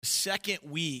Second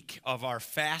week of our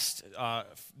fast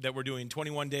that we're doing,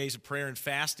 21 days of prayer and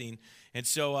fasting. And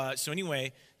so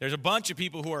anyway, there's a bunch of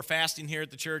people who are fasting here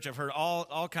at the church. I've heard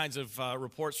all kinds of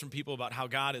reports from people about how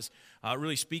God is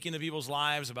really speaking to people's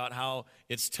lives, about how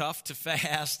it's tough to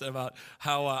fast, about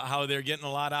how they're getting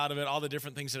a lot out of it, all the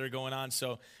different things that are going on.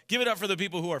 So give it up for the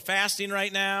people who are fasting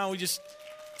right now. It's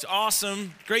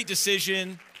awesome, great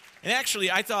decision. And actually,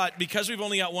 I thought, because we've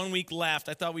only got 1 week left,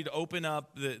 I thought we'd open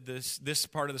up this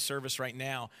part of the service right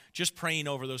now, just praying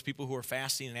over those people who are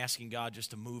fasting and asking God just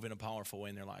to move in a powerful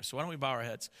way in their lives. So why don't we bow our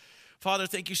heads? Father,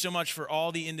 thank you so much for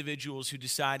all the individuals who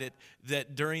decided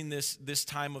that during this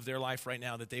time of their life right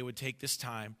now, that they would take this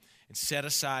time and set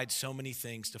aside so many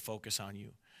things to focus on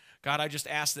you. God, I just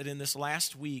ask that in this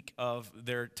last week of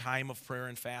their time of prayer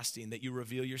and fasting, that you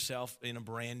reveal yourself in a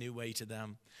brand new way to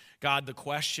them. God, the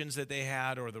questions that they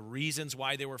had or the reasons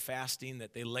why they were fasting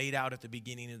that they laid out at the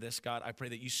beginning of this, God, I pray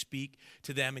that you speak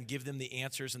to them and give them the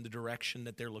answers and the direction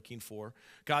that they're looking for.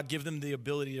 God, give them the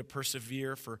ability to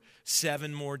persevere for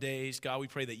 7 more days. God, we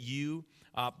pray that you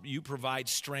provide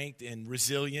strength and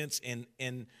resilience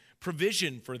and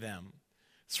provision for them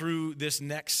through this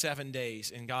next 7 days.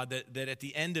 And God, that at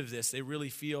the end of this, they really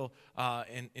feel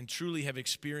and truly have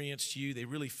experienced you. They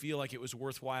really feel like it was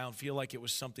worthwhile and feel like it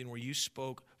was something where you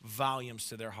spoke volumes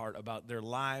to their heart about their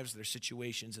lives, their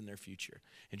situations, and their future.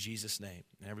 In Jesus' name.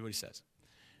 And everybody says,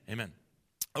 amen.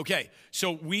 Okay,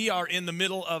 so we are in the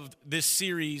middle of this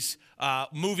series,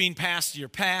 Moving Past Your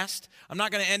Past. I'm not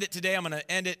going to end it today. I'm going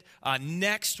to end it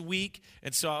next week,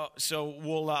 and so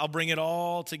I'll bring it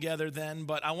all together then.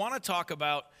 But I want to talk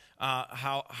about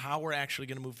how we're actually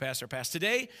going to move past our past.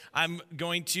 Today, I'm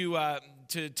going to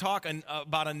talk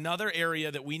about another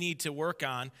area that we need to work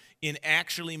on in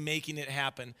actually making it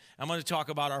happen. I'm going to talk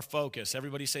about our focus.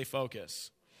 Everybody say focus.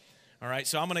 All right,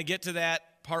 so I'm going to get to that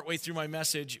partway through my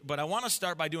message, but I want to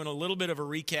start by doing a little bit of a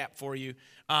recap for you.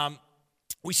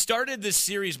 We started this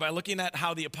series by looking at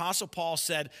how the Apostle Paul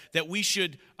said that we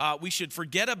should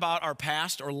forget about our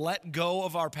past or let go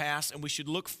of our past, and we should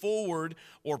look forward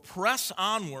or press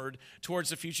onward towards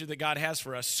the future that God has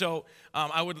for us. So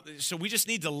we just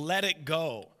need to let it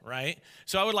go, right?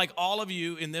 So I would like all of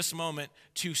you in this moment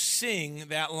to sing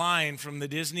that line from the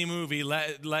Disney movie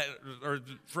or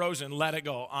Frozen, "Let It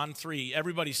Go," on 3.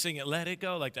 Everybody sing it, "Let it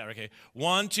go," like that. Okay,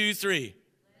 1, 2, 3.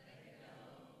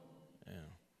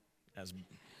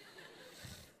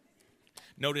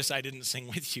 Notice I didn't sing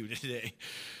with you today.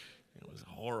 It was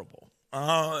horrible.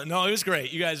 No, it was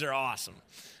great. You guys are awesome.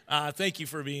 Thank you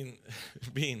for being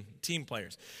team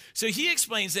players. So he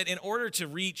explains that in order to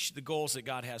reach the goals that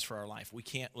God has for our life, we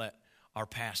can't let our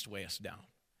past weigh us down.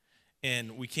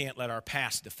 And we can't let our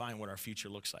past define what our future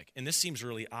looks like. And this seems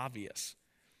really obvious.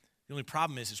 The only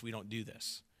problem is we don't do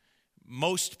this.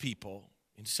 Most people,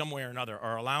 in some way or another,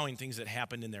 are allowing things that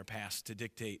happened in their past to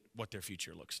dictate what their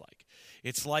future looks like.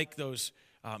 It's like those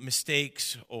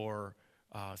mistakes or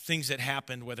things that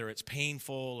happened, whether it's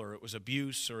painful or it was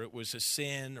abuse or it was a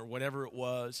sin or whatever it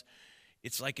was.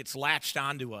 It's like it's latched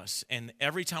onto us. And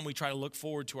every time we try to look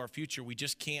forward to our future, we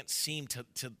just can't seem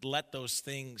to let those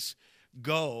things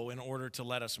go in order to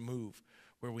let us move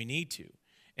where we need to.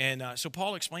 And so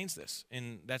Paul explains this,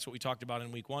 and that's what we talked about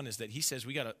in week 1, is that he says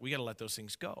we gotta let those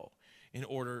things go in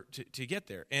order to get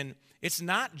there. And it's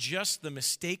not just the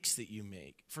mistakes that you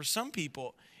make. For some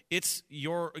people, it's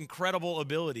your incredible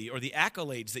ability or the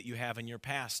accolades that you have in your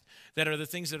past that are the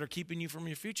things that are keeping you from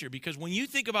your future. Because when you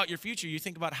think about your future, you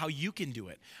think about how you can do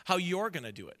it, how you're going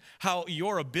to do it, how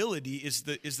your ability is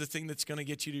the thing that's going to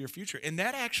get you to your future. And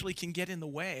that actually can get in the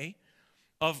way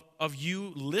of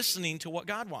you listening to what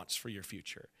God wants for your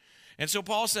future. And so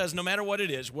Paul says, no matter what it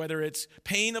is, whether it's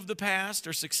pain of the past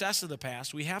or success of the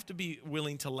past, we have to be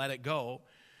willing to let it go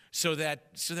so that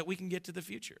we can get to the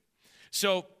future.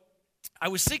 So I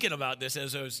was thinking about this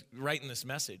as I was writing this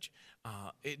message.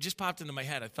 It just popped into my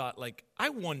head. I thought, I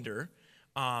wonder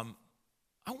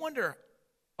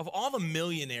of all the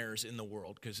millionaires in the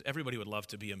world, because everybody would love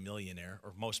to be a millionaire,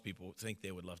 or most people think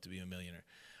they would love to be a millionaire.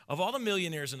 Of all the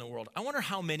millionaires in the world, I wonder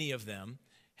how many of them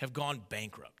have gone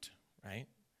bankrupt, right?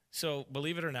 So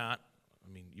believe it or not,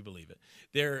 I mean, you believe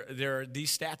it.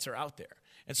 These stats are out there.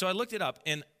 And so I looked it up,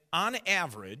 and on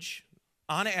average,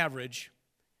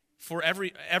 for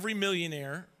every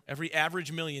millionaire, every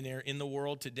average millionaire in the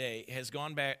world today has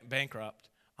gone bankrupt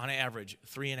on average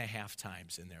 3.5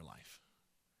 times in their life.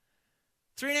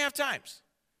 3.5 times.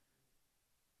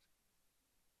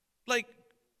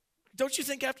 Don't you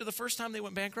think after the first time they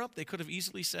went bankrupt, they could have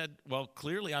easily said, well,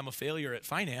 clearly I'm a failure at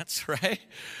finance, right?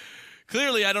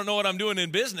 Clearly I don't know what I'm doing in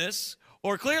business.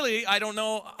 Or clearly, I don't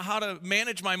know how to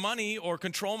manage my money or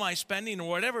control my spending or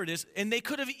whatever it is. And they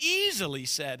could have easily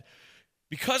said,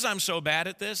 because I'm so bad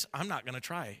at this, I'm not going to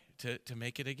try to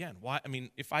make it again. Why? I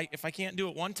mean, if I can't do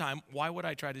it one time, why would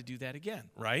I try to do that again,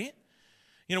 right?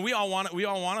 You know, we all want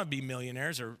to be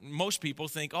millionaires, or most people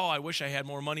think, oh, I wish I had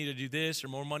more money to do this or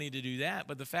more money to do that.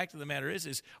 But the fact of the matter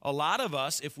is a lot of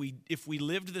us, if we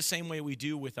lived the same way we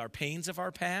do with our pains of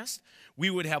our past, we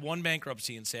would have one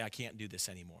bankruptcy and say, I can't do this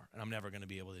anymore, and I'm never going to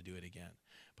be able to do it again.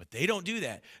 But they don't do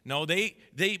that. No, they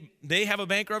have a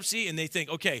bankruptcy, and they think,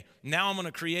 okay, now I'm going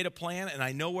to create a plan, and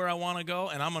I know where I want to go,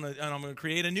 and I'm going to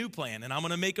create a new plan, and I'm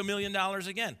going to make $1 million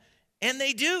again. And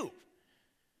they do.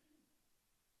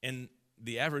 And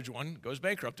the average one goes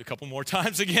bankrupt a couple more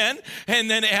times again. And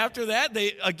then after that,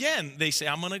 they say,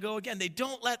 I'm going to go again. They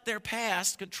don't let their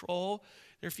past control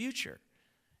their future.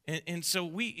 And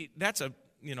so that's a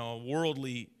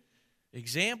worldly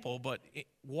example, but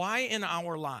why in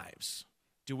our lives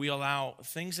do we allow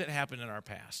things that happen in our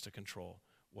past to control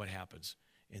what happens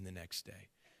in the next day,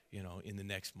 in the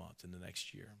next month, in the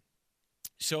next year?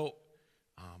 So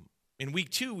in week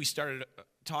 2, we started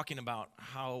talking about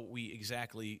how we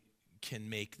exactly can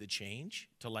make the change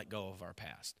to let go of our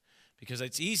past. Because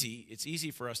it's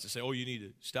easy for us to say, oh, you need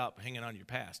to stop hanging on to your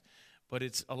past. But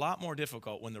it's a lot more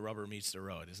difficult when the rubber meets the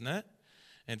road, isn't it?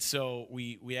 And so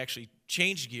we actually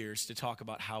changed gears to talk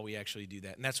about how we actually do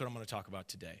that. And that's what I'm going to talk about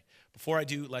today. Before I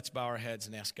do, let's bow our heads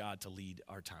and ask God to lead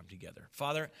our time together.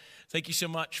 Father, thank you so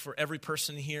much for every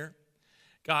person here.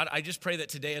 God, I just pray that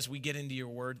today as we get into your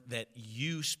word that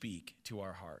you speak to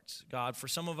our hearts. God, for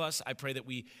some of us, I pray that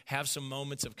we have some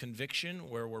moments of conviction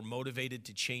where we're motivated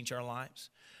to change our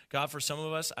lives. God, for some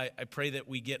of us, I pray that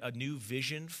we get a new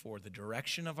vision for the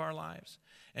direction of our lives.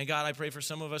 And God, I pray for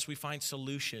some of us, we find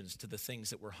solutions to the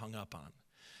things that we're hung up on.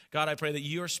 God, I pray that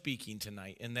you are speaking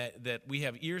tonight and that we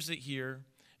have ears that hear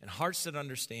and hearts that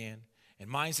understand and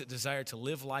minds that desire to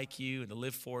live like you and to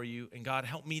live for you. And God,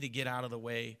 help me to get out of the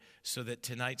way so that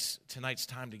tonight's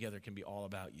time together can be all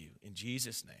about you. In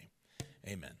Jesus' name,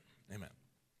 amen. Amen.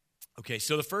 Okay,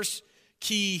 so the first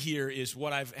key here is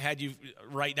what I've had you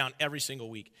write down every single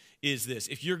week is this.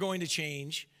 If you're going to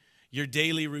change, your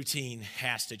daily routine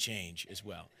has to change as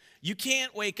well. You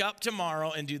can't wake up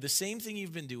tomorrow and do the same thing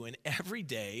you've been doing every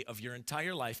day of your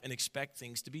entire life and expect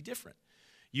things to be different.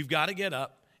 You've got to get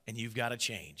up and you've got to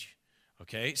change.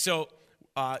 Okay, so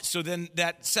then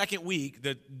that second week,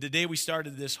 the day we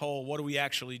started this whole what do we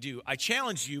actually do, I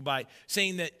challenged you by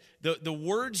saying that the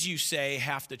words you say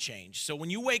have to change. So when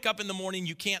you wake up in the morning,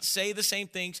 you can't say the same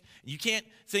things, you can't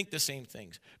think the same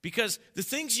things. Because the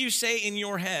things you say in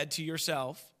your head to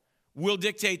yourself will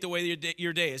dictate the way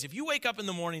your day is. If you wake up in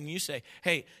the morning and you say,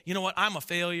 hey, you know what, I'm a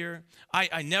failure,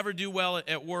 I never do well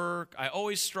at work, I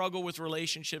always struggle with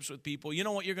relationships with people, you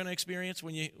know what you're going to experience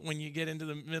when you get into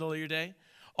the middle of your day?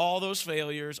 All those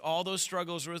failures, all those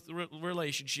struggles with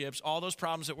relationships, all those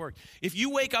problems at work. If you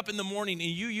wake up in the morning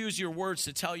and you use your words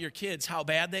to tell your kids how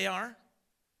bad they are,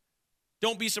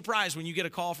 don't be surprised when you get a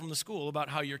call from the school about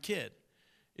how your kid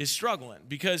is struggling,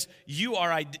 because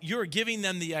you're giving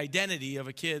them the identity of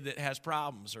a kid that has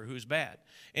problems or who's bad.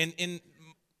 And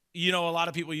a lot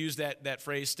of people use that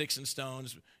phrase, sticks and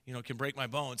stones, can break my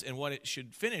bones. And what it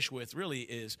should finish with really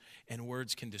is, and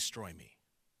words can destroy me.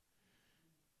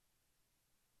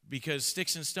 Because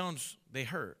sticks and stones, they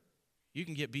hurt. You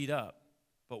can get beat up,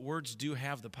 but words do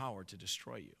have the power to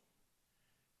destroy you.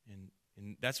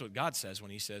 And that's what God says when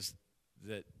he says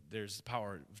that there's the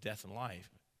power of death and life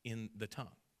in the tongue.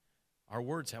 Our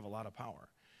words have a lot of power.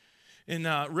 And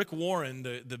Rick Warren,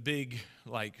 the big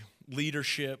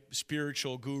leadership,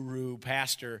 spiritual guru,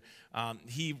 pastor,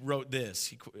 he wrote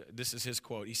this. This is his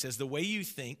quote. He says, the way you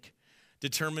think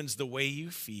determines the way you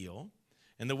feel,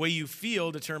 and the way you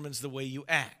feel determines the way you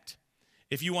act.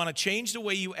 If you want to change the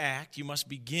way you act, you must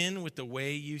begin with the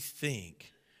way you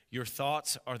think. Your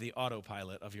thoughts are the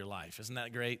autopilot of your life. Isn't that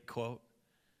a great quote?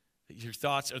 Your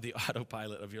thoughts are the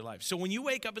autopilot of your life. So when you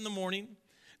wake up in the morning,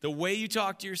 the way you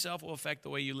talk to yourself will affect the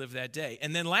way you live that day.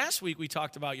 And then last week we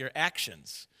talked about your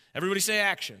actions. Everybody say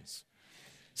actions.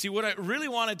 See, what I really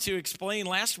wanted to explain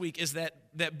last week is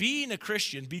that being a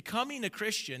Christian, becoming a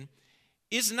Christian,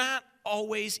 is not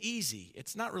always easy.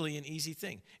 It's not really an easy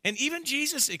thing. And even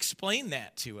Jesus explained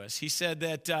that to us. He said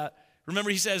that,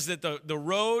 remember he says that the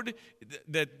road,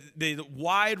 that the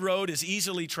wide road is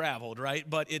easily traveled, right?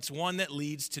 But it's one that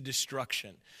leads to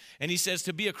destruction. And he says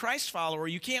to be a Christ follower,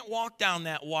 you can't walk down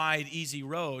that wide, easy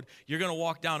road. You're going to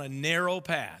walk down a narrow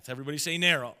path. Everybody say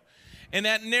narrow. And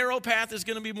that narrow path is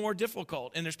going to be more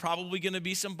difficult. And there's probably going to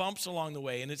be some bumps along the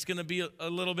way. And it's going to be a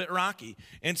little bit rocky.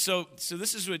 And so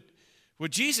this is what what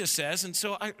Jesus says. And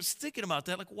so I was thinking about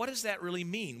that, like, what does that really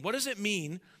mean? What does it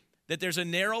mean that there's a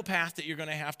narrow path that you're going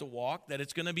to have to walk, that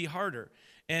it's going to be harder?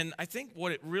 And I think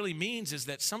what it really means is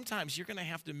that sometimes you're going to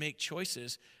have to make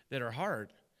choices that are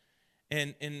hard,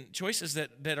 and choices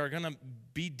that are going to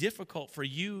be difficult for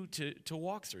you to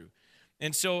walk through.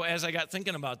 And so as I got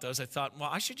thinking about those, I thought, well,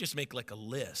 I should just make like a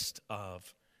list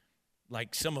of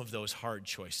like some of those hard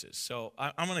choices. So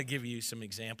I'm going to give you some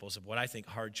examples of what I think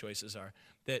hard choices are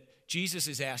that Jesus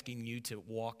is asking you to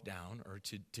walk down or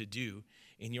to do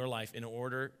in your life in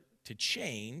order to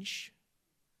change,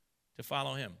 to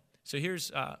follow him. So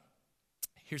here's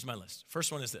my list.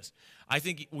 First one is this. I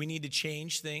think we need to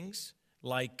change things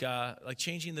like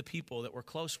changing the people that we're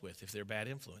close with if they're bad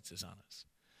influences on us.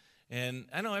 And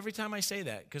I know every time I say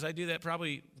that, because I do that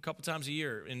probably a couple times a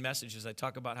year in messages, I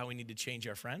talk about how we need to change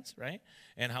our friends, right?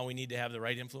 And how we need to have the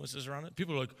right influences around it.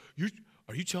 People are like,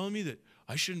 are you telling me that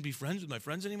I shouldn't be friends with my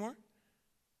friends anymore?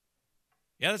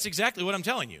 Yeah, that's exactly what I'm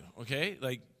telling you, okay?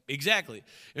 Like, exactly.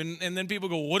 And then people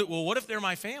go, what if they're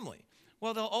my family?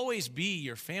 Well, they'll always be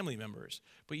your family members,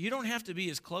 but you don't have to be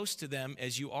as close to them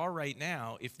as you are right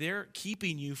now if they're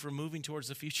keeping you from moving towards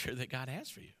the future that God has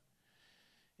for you.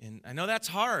 And I know that's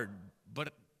hard,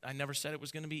 but I never said it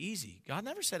was going to be easy. God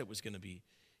never said it was going to be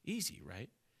easy, right?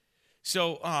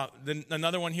 So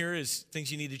another one here is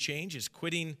things you need to change is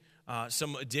quitting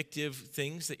some addictive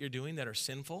things that you're doing that are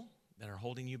sinful, that are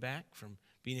holding you back from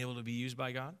being able to be used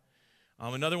by God.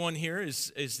 Another one here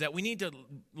is that we need to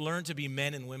learn to be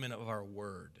men and women of our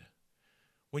word.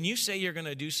 When you say you're going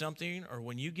to do something or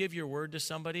when you give your word to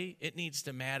somebody, it needs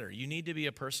to matter. You need to be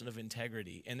a person of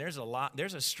integrity. And there's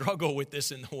a struggle with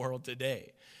this in the world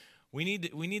today. We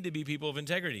need to be people of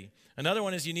integrity. Another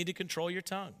one is you need to control your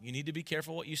tongue. You need to be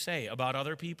careful what you say about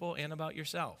other people and about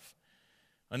yourself.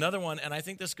 Another one, and I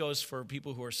think this goes for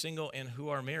people who are single and who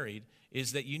are married,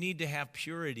 is that you need to have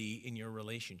purity in your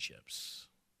relationships.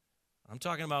 I'm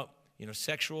talking about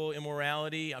sexual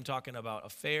immorality. I'm talking about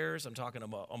affairs. I'm talking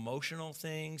about emotional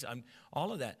things.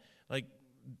 All of that. Like,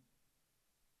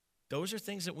 those are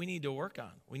things that we need to work on.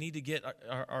 We need to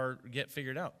get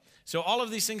figured out. So all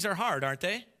of these things are hard, aren't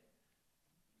they?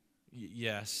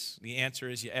 Yes. The answer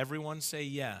is everyone say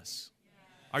yes.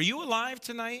 Are you alive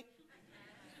tonight?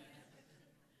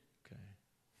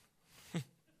 Okay.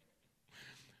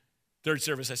 Third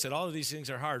service, I said, all of these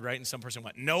things are hard, right? And some person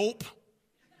went, nope.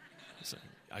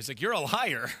 I was like, you're a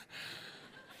liar.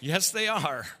 Yes, they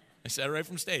are. I said it right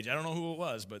from stage. I don't know who it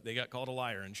was, but they got called a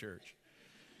liar in church.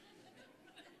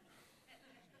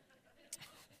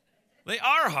 They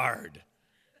are hard.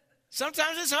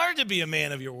 Sometimes it's hard to be a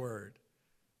man of your word.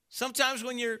 Sometimes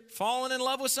when you're falling in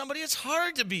love with somebody, it's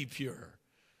hard to be pure.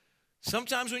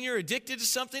 Sometimes when you're addicted to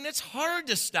something, it's hard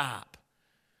to stop.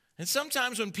 And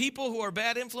sometimes when people who are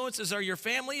bad influences are your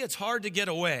family, it's hard to get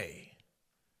away.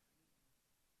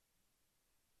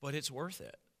 But it's worth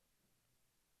it,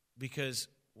 because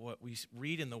what we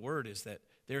read in the Word is that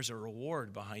there's a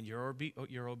reward behind your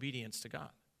obedience to God.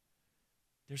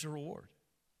 There's a reward.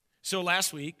 So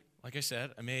last week, like I said,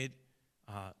 I made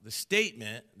the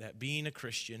statement that being a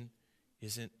Christian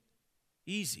isn't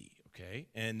easy, okay?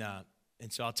 And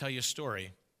so I'll tell you a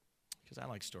story, because I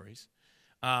like stories.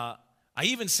 I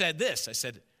even said this. I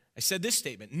said this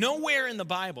statement. Nowhere in the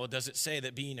Bible does it say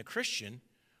that being a Christian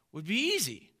would be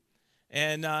easy.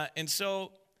 And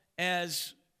so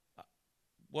as,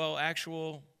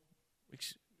 actual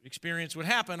experience would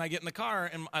happen, I get in the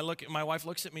car, and my wife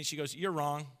looks at me, and she goes, you're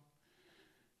wrong.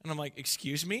 And I'm like,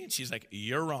 excuse me? And she's like,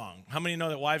 you're wrong. How many know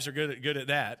that wives are good at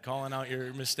that, calling out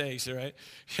your mistakes, all right?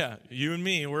 Yeah, you and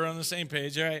me, we're on the same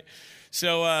page, all right?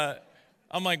 So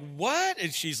I'm like, what?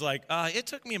 And she's like, it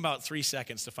took me about 3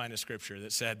 seconds to find a scripture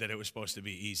that said that it was supposed to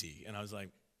be easy. And I was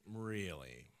like,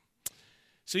 really?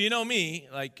 So you know me,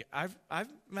 like I've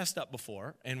messed up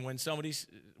before, and when somebody's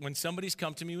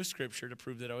come to me with scripture to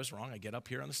prove that I was wrong, I get up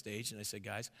here on the stage and I say,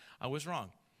 guys, I was wrong.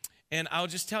 And I'll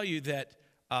just tell you that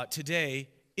today,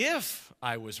 if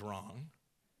I was wrong,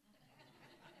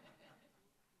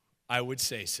 I would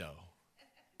say so.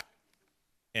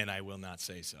 And I will not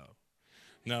say so.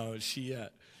 No,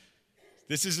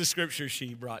 this is the scripture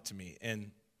she brought to me,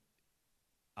 and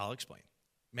I'll explain.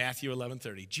 Matthew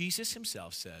 11:30. Jesus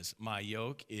himself says, my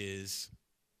yoke is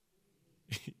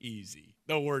easy.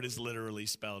 The word is literally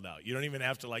spelled out. You don't even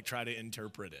have to try to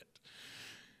interpret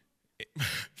it.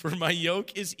 For my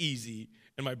yoke is easy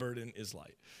and my burden is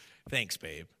light. Thanks,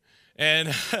 babe.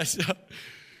 And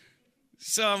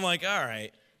so I'm like, all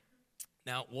right.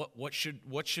 Now, what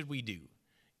should we do?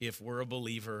 if we're a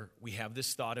believer, we have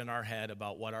this thought in our head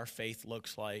about what our faith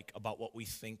looks like, about what we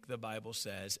think the Bible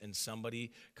says, and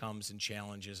somebody comes and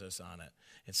challenges us on it.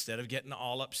 Instead of getting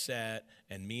all upset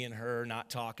and me and her not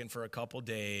talking for a couple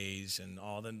days and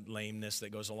all the lameness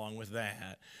that goes along with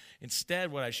that,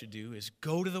 instead what I should do is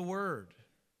go to the Word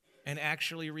and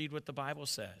actually read what the Bible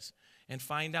says and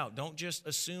find out. Don't just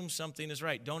assume something is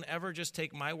right. Don't ever just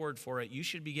take my word for it. You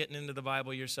should be getting into the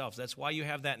Bible yourself. That's why you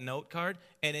have that note card,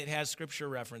 and it has scripture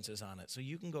references on it, so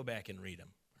you can go back and read them,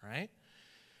 all right?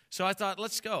 So I thought,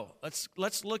 let's go.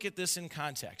 Let's look at this in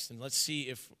context, and let's see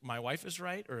if my wife is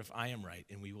right or if I am right,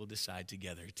 and we will decide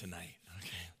together tonight,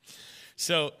 okay?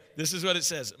 So this is what it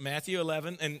says, Matthew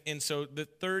 11, and so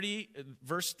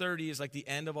verse 30 is like the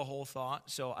end of a whole thought,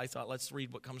 so I thought let's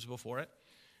read what comes before it.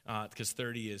 Because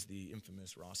 30 is the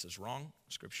infamous Ross is wrong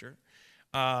scripture.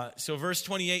 So verse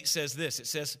 28 says this. It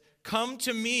says, come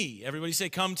to me. Everybody say,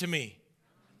 come to me.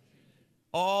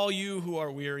 All you who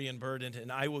are weary and burdened,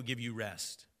 and I will give you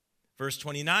rest. Verse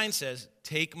 29 says,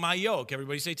 take my yoke.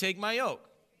 Everybody say, take my yoke.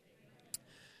 It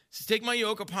says, take my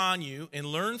yoke upon you and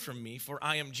learn from me, for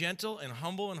I am gentle and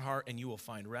humble in heart, and you will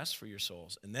find rest for your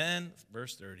souls. And then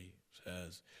verse 30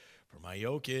 says, for my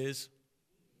yoke is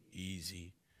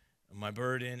easy. My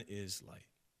burden is light.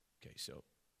 Okay, so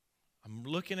I'm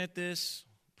looking at this,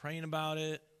 praying about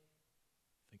it,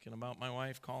 thinking about my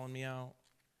wife calling me out,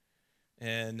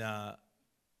 and I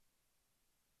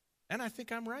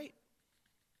think I'm right.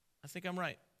 I think I'm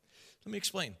right. Let me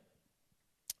explain.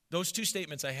 Those two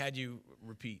statements I had you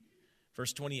repeat.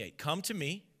 Verse 28, come to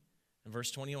me, and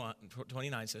verse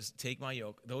 29 says, take my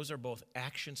yoke. Those are both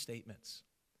action statements.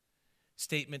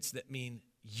 Statements that mean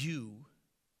you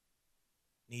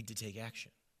need to take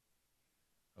action.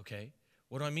 Okay?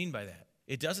 What do I mean by that?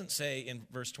 It doesn't say in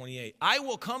verse 28, I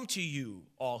will come to you,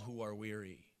 all who are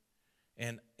weary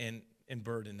and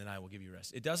burdened, and I will give you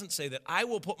rest. It doesn't say that I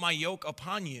will put my yoke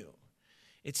upon you.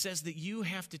 It says that you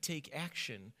have to take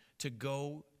action to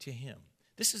go to him.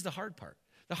 This is the hard part.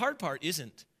 The hard part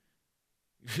isn't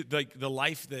like the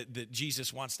life that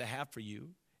Jesus wants to have for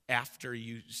you after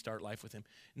you start life with him.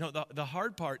 No, the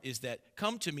hard part is that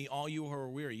come to me, all you who are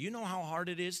weary. You know how hard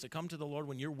it is to come to the Lord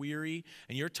when you're weary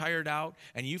and you're tired out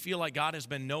and you feel like God has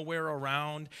been nowhere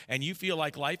around and you feel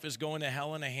like life is going to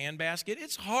hell in a handbasket.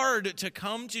 It's hard to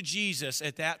come to Jesus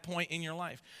at that point in your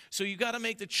life. So you got to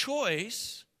make the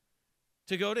choice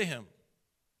to go to him.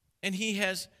 And he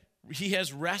has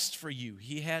rest for you.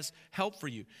 He has help for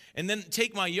you. And then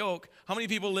take my yoke. How many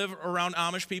people live around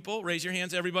Amish people? Raise your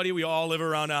hands, everybody. We all live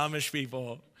around Amish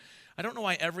people. I don't know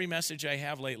why every message I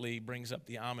have lately brings up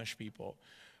the Amish people,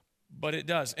 but it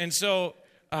does. And so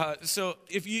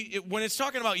when it's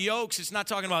talking about yokes, it's not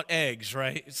talking about eggs,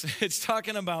 right? It's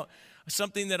talking about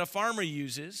something that a farmer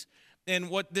uses.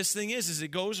 And what this thing is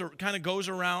it kind of goes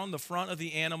around the front of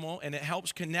the animal, and it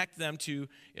helps connect them to,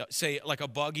 say, like a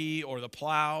buggy or the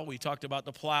plow. We talked about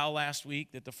the plow last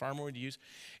week that the farmer would use.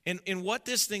 And what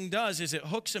this thing does is it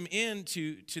hooks them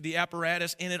into the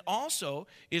apparatus, and it also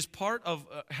is part of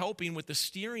helping with the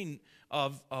steering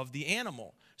of the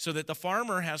animal so that the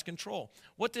farmer has control.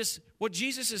 What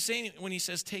Jesus is saying when he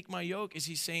says, take my yoke, is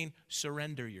he's saying,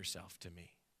 surrender yourself to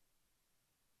me.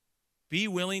 Be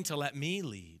willing to let me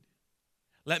lead.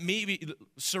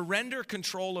 Surrender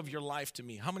control of your life to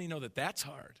me. How many know that that's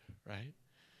hard, right?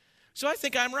 So I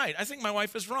think I'm right. I think my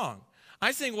wife is wrong.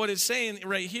 I think what it's saying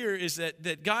right here is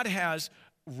that God has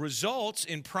results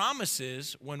in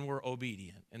promises when we're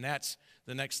obedient. And that's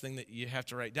the next thing that you have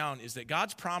to write down is that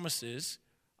God's promises,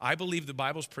 I believe the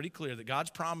Bible's pretty clear, that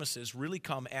God's promises really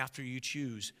come after you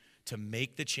choose to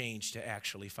make the change to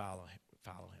actually follow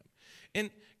him.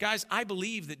 And guys, I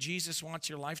believe that Jesus wants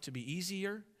your life to be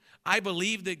easier. I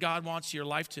believe that God wants your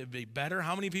life to be better.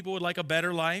 How many people would like a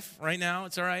better life right now?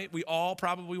 It's all right. We all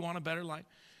probably want a better life.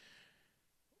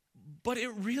 But it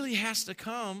really has to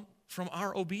come from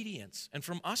our obedience and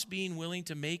from us being willing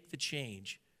to make the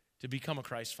change to become a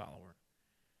Christ follower.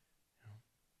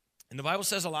 And the Bible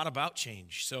says a lot about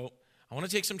change. So I want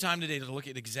to take some time today to look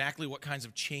at exactly what kinds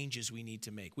of changes we need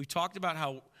to make. We talked about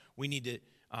how we need to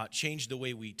change the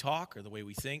way we talk or the way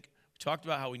we think. Talked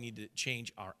about how we need to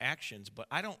change our actions, but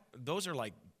those are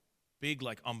like big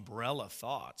like umbrella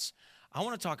thoughts. I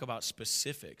want to talk about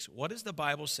specifics. What does the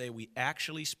Bible say we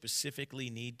actually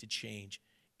specifically need to change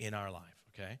in our life,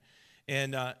 okay?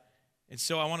 And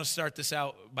so I want to start this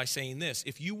out by saying this.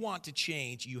 If you want to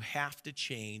change, you have to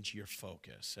change your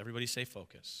focus. Everybody say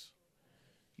focus.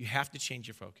 You have to change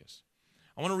your focus.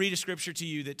 I want to read a scripture to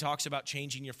you that talks about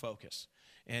changing your focus.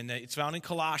 And it's found in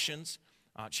Colossians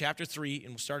chapter 3, and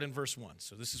we'll start in verse 1.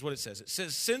 So this is what it says. It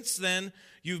says, since then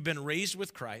you've been raised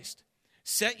with Christ,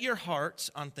 Set your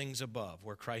hearts on things above,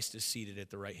 where Christ is seated at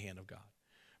the right hand of God.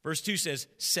 Verse 2 says,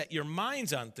 set your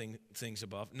minds on things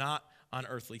above, not on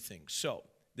earthly things. So,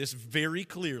 this very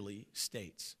clearly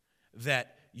states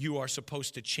that you are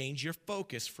supposed to change your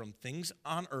focus from things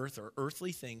on earth or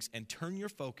earthly things and turn your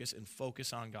focus and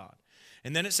focus on God.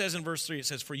 And then it says in verse 3, it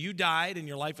says, for you died and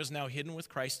your life is now hidden with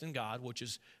Christ in God, which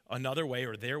is another way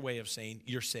or their way of saying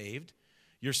you're saved.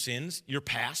 Your sins, your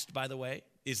past, by the way,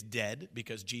 is dead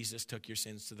because Jesus took your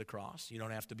sins to the cross. You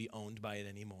don't have to be owned by it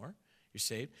anymore. You're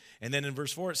saved. And then in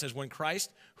verse 4, it says, when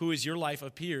Christ, who is your life,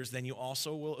 appears, then you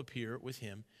also will appear with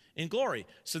him in glory.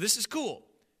 So this is cool.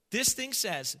 This thing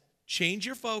says, change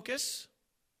your focus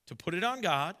to put it on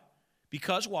God,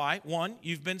 because why? One,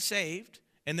 you've been saved.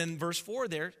 And then verse 4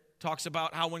 there talks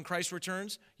about how when Christ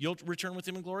returns, you'll return with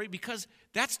him in glory, because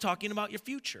that's talking about your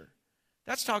future.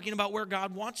 That's talking about where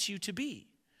God wants you to be.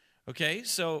 Okay,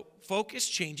 so focus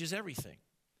changes everything.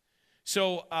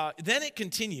 So then it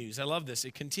continues. I love this.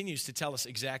 It continues to tell us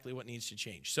exactly what needs to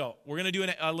change. So we're going to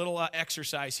do a little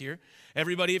exercise here.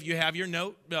 Everybody, if you have your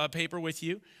note paper with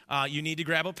you, you need to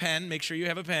grab a pen. Make sure you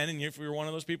have a pen. And if you're one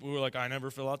of those people who are like, I never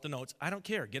fill out the notes, I don't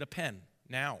care. Get a pen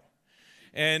now.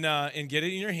 And get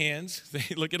it in your hands.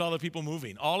 Look at all the people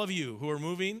moving. All of you who are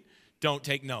moving, don't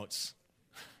take notes.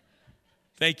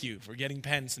 Thank you for getting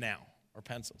pens now, or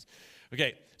pencils.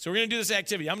 Okay, so we're going to do this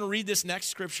activity. I'm going to read this next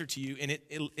scripture to you, and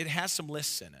it has some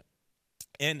lists in it.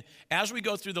 And as we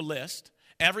go through the list,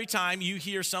 every time you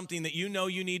hear something that you know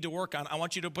you need to work on, I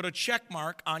want you to put a check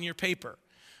mark on your paper,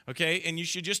 okay? And you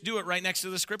should just do it right next to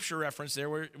the scripture reference there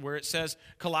where it says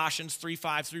Colossians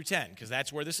 3:5 through 10, because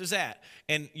that's where this is at.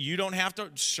 And you don't have to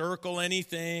circle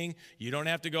anything. You don't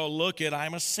have to go, look it,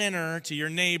 I'm a sinner to your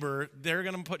neighbor. They're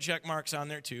going to put check marks on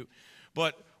there too.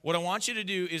 But what I want you to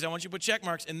do is I want you to put check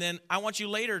marks, and then I want you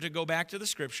later to go back to the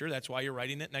scripture. That's why you're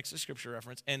writing it next to the scripture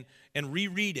reference, and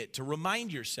reread it to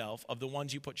remind yourself of the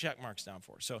ones you put check marks down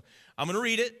for. So I'm going to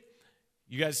read it.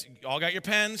 You guys all got your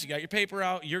pens, you got your paper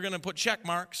out. You're going to put check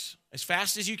marks as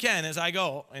fast as you can as I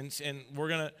go, and we're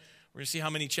going to see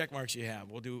how many check marks you have.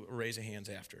 We'll do a raise of hands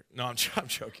after. No, I'm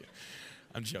joking.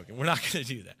 I'm joking. We're not going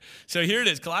to do that. So here it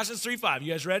is, Colossians 3:5.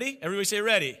 You guys ready? Everybody say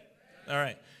ready. All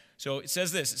right. So it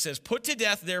says this. It says, put to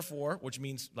death, therefore, which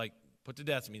means, like, put to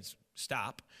death means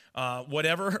stop,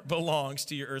 whatever belongs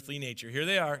to your earthly nature. Here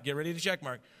they are. Get ready to check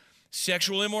mark.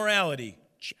 Sexual immorality,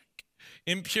 check.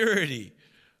 Impurity,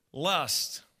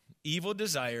 lust, evil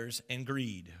desires, and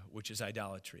greed, which is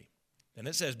idolatry. Then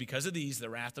it says, because of these, the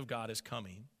wrath of God is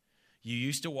coming. You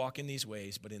used to walk in these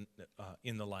ways, but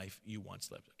in the life you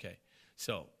once lived. Okay,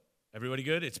 so everybody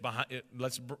good? It's behind.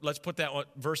 Let's put that one,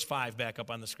 verse 5 back up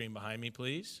on the screen behind me,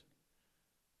 please.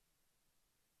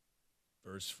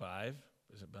 Verse 5,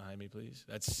 is it behind me, please?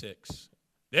 That's 6.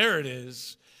 There it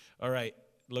is. All right,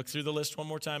 look through the list one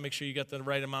more time. Make sure you got the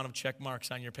right amount of check marks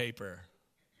on your paper.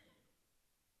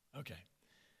 Okay,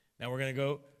 now we're going to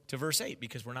go to verse 8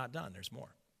 because we're not done. There's more.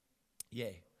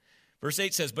 Yay. Verse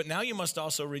 8 says, but now you must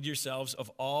also rid yourselves of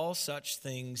all such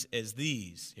things as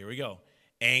these. Here we go.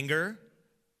 Anger,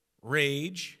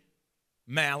 rage,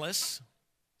 malice,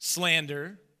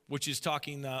 slander, which is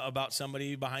talking about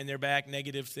somebody behind their back,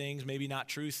 negative things, maybe not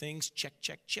true things. Check,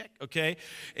 check, check, okay?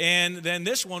 And then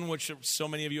this one, which so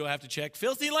many of you will have to check,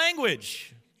 filthy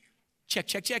language. Check,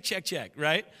 check, check, check, check,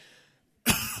 right?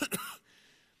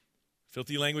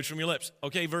 Filthy language from your lips.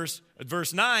 Okay, verse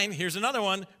 9, here's another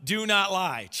one. Do not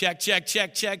lie. Check, check,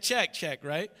 check, check, check, check,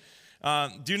 right?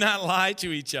 Do not lie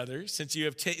to each other, since you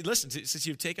have since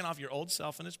you've taken off your old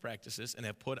self and its practices and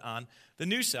have put on the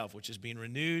new self, which is being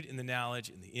renewed in the knowledge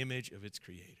and the image of its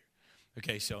creator.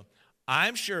 Okay, so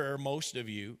I'm sure most of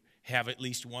you have at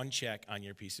least one check on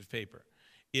your piece of paper.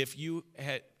 If you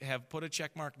have put a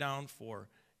check mark down for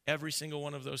every single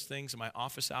one of those things, my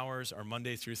office hours are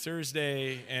Monday through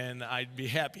Thursday, and I'd be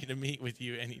happy to meet with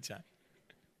you anytime.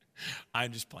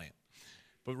 I'm just playing.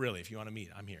 But really, if you want to meet,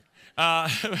 I'm here. On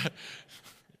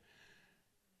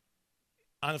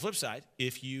the flip side,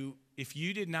 if you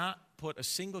did not put a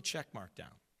single check mark down,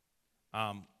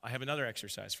 I have another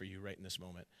exercise for you right in this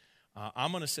moment.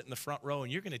 I'm going to sit in the front row,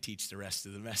 and you're going to teach the rest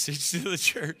of the message to the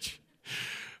church.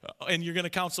 And you're going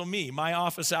to counsel me. My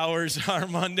office hours are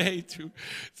Monday through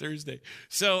Thursday.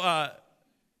 So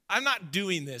I'm not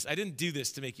doing this. I didn't do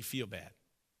this to make you feel bad.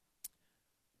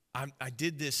 I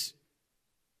did this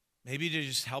maybe to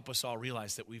just help us all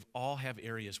realize that we all have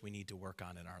areas we need to work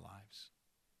on in our lives.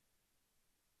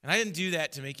 And I didn't do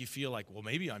that to make you feel like, well,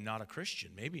 maybe I'm not a Christian.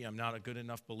 Maybe I'm not a good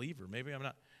enough believer. Maybe I'm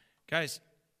not. Guys,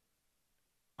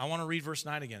 I want to read verse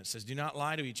 9 again. It says, do not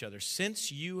lie to each other,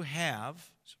 since you have,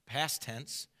 past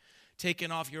tense,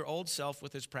 taken off your old self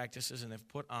with its practices and have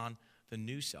put on the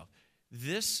new self.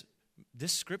 This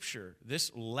scripture,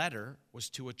 this letter was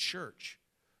to a church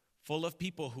full of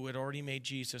people who had already made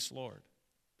Jesus Lord,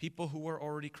 people who were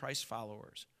already Christ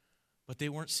followers, but they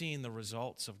weren't seeing the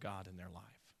results of God in their life.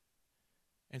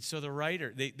 And so the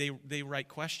writer, they write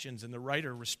questions, and the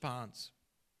writer responds.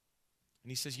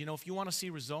 And he says, if you want to see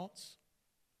results,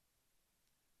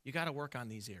 you got to work on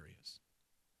these areas.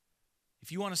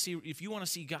 If you want to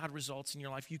see God results in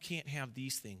your life, you can't have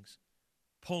these things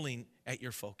pulling at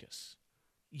your focus.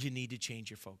 You need to change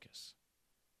your focus.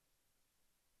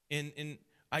 And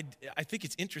I think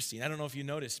it's interesting. I don't know if you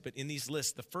noticed, but in these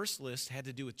lists, the first list had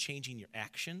to do with changing your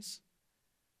actions.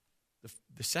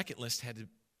 The second list had to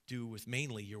do with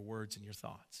mainly your words and your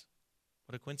thoughts.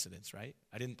 What a coincidence, right?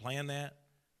 I didn't plan that.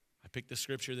 I picked the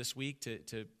scripture this week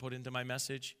to put into my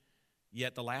message.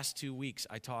 Yet the last 2 weeks,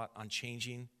 I taught on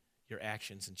changing your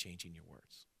actions and changing your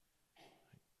words.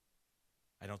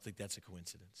 I don't think that's a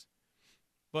coincidence.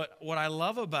 But what I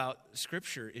love about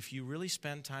Scripture, if you really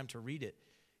spend time to read it,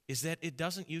 is that it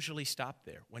doesn't usually stop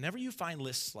there. Whenever you find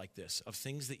lists like this of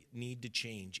things that need to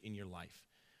change in your life,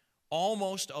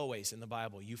 almost always in the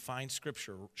Bible, you find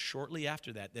Scripture shortly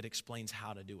after that explains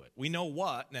how to do it. We know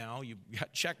what now. You've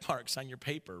got check marks on your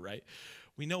paper, right?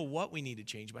 We know what we need to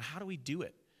change, but how do we do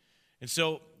it? And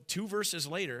so 2 verses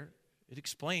later, it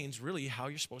explains really how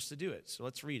you're supposed to do it. So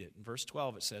let's read it. In verse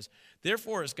 12, it says,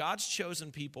 "Therefore, as God's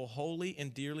chosen people, holy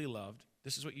and dearly loved,"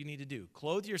 this is what you need to do.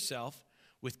 "Clothe yourself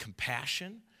with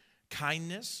compassion,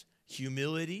 kindness,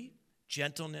 humility,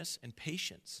 gentleness, and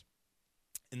patience."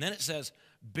 And then it says,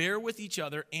 "Bear with each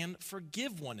other and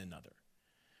forgive one another."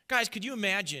 Guys, could you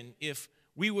imagine if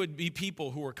we would be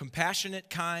people who were compassionate,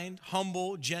 kind,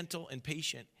 humble, gentle, and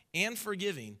patient, and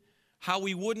forgiving, how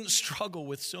we wouldn't struggle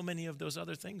with so many of those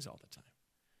other things all the time?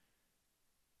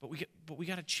 But we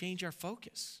got to change our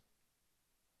focus.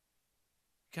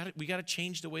 We got to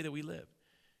change the way that we live.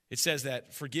 It says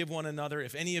that forgive one another.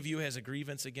 If any of you has a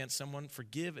grievance against someone,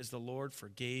 forgive as the Lord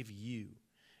forgave you.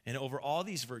 And over all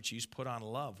these virtues, put on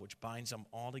love, which binds them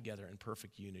all together in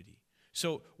perfect unity.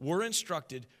 So we're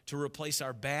instructed to replace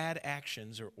our bad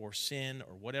actions or sin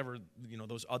or whatever,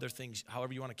 those other things,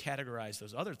 however you want to categorize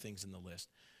those other things in the list,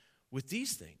 with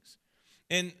these things.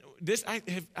 And this, I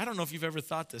don't know if you've ever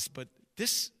thought this, but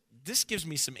this gives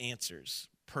me some answers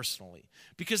personally.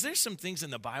 Because there's some things in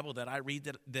the Bible that I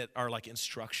read that are like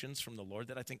instructions from the Lord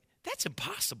that I think, that's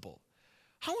impossible.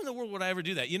 How in the world would I ever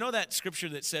do that? You know that scripture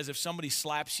that says if somebody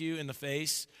slaps you in the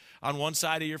face, on one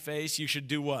side of your face, you should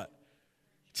do what?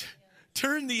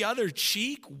 Turn the other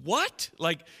cheek? What?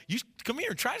 Like, you come here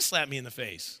and try to slap me in the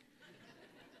face.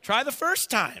 Try the first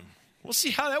time. We'll see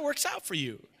how that works out for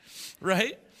you.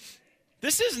 Right?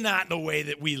 This is not the way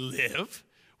that we live.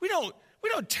 We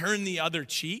don't turn the other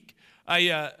cheek.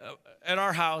 At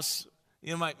our house,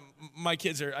 my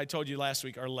kids I told you last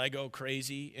week, are Lego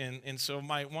crazy. And so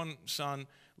my one son,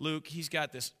 Luke, he's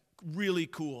got this really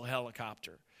cool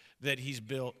helicopter that he's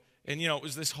built. And, it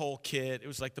was this whole kit. It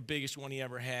was like the biggest one he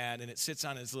ever had. And it sits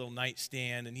on his little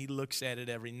nightstand. And he looks at it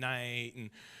every night and,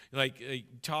 he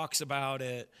talks about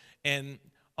it. And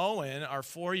Owen, our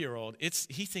 4-year-old,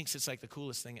 he thinks it's like the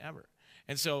coolest thing ever.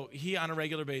 And so he, on a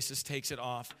regular basis, takes it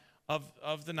off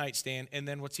of the nightstand, and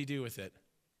then what's he do with it?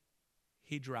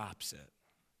 He drops it.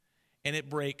 And it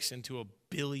breaks into 1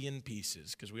 billion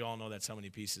pieces, because we all know that's how many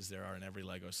pieces there are in every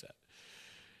Lego set.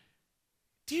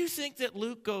 Do you think that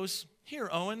Luke goes, "Here,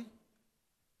 Owen,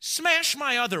 smash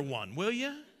my other one, will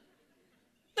you?"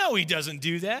 No, he doesn't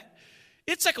do that.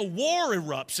 It's like a war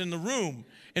erupts in the room,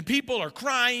 and people are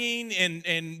crying,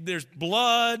 and there's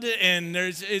blood, and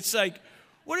it's like,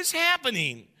 what is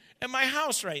happening at my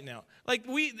house right now? Like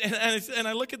and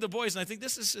I look at the boys, and I think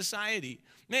this is society.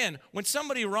 Man, when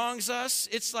somebody wrongs us,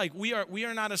 it's like we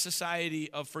are not a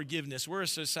society of forgiveness. We're a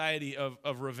society of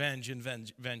revenge and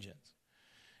vengeance.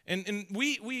 And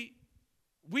we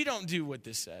don't do what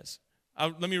this says.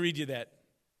 Let me read you that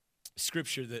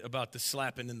scripture about the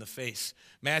slapping in the face.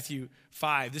 Matthew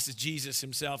 5, this is Jesus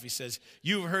himself. He says,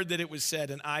 "You've heard that it was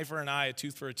said, an eye for an eye, a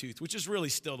tooth for a tooth," which is really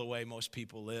still the way most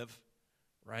people live,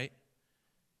 right?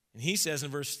 And he says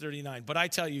in verse 39, "But I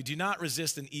tell you, do not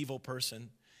resist an evil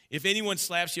person. If anyone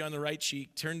slaps you on the right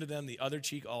cheek, turn to them the other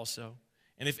cheek also.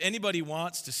 And if anybody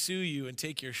wants to sue you and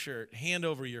take your shirt, hand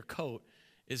over your coat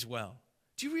as well."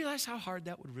 Do you realize how hard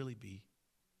that would really be?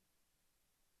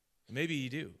 Maybe you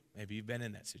do. Maybe you've been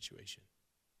in that situation.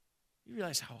 You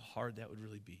realize how hard that would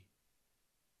really be.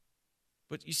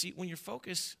 But you see, when your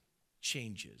focus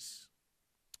changes,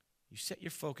 you set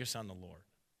your focus on the Lord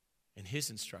and his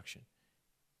instruction,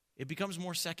 it becomes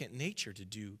more second nature to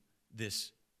do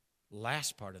this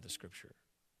last part of the scripture.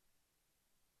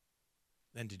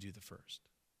 than to do the first.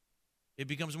 It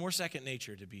becomes more second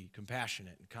nature to be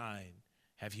compassionate and kind,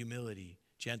 have humility,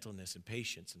 gentleness, and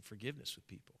patience, and forgiveness with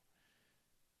people.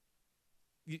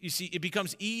 You see, it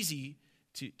becomes easy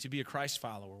to be a Christ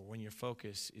follower when your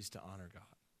focus is to honor God.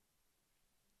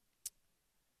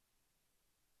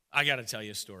 I got to tell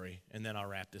you a story, and then I'll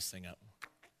wrap this thing up,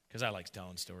 because I like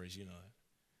telling stories, you know that.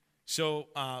 So,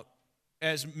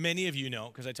 as many of you know,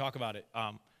 because I talk about it,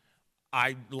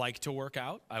 I like to work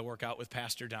out. I work out with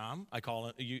Pastor Dom. I call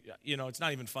it, you know, it's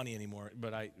not even funny anymore,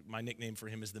 but my nickname for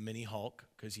him is the Mini Hulk,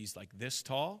 because he's like this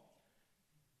tall,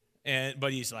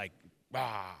 but he's like,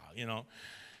 you know.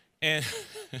 And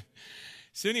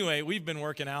so anyway, we've been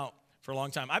working out for a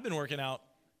long time. I've been working out,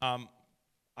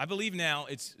 I believe now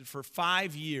it's for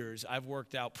 5 years I've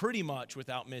worked out pretty much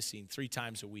without missing 3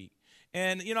 times a week.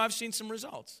 And, you know, I've seen some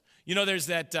results. You know, there's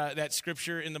that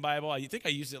scripture in the Bible, I think I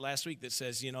used it last week, that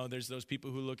says, you know, there's those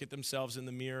people who look at themselves in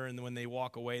the mirror, and when they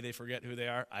walk away, they forget who they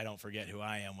are. I don't forget who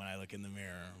I am when I look in the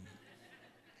mirror.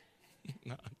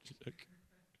 No, I'm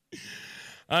joking.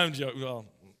 I'm joking. Well,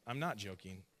 I'm not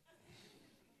joking.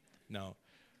 No.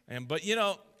 But, you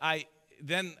know, I've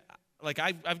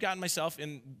gotten myself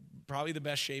in probably the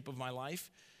best shape of my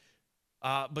life.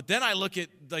 But then I look at,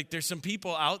 like, there's some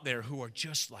people out there who are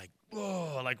just like,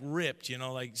 oh, like ripped, you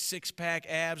know, like 6-pack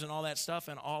abs and all that stuff,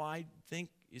 and all I think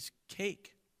is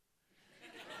cake.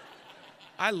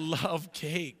 I love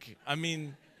cake. I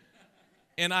mean,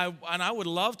 and I would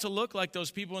love to look like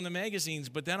those people in the magazines,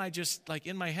 but then I just, like,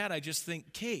 in my head, I just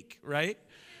think cake, right?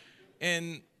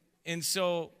 And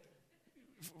so,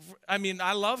 I mean,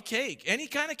 I love cake. Any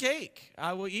kind of cake,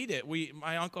 I will eat it.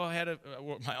 My uncle had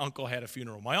a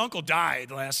funeral. My uncle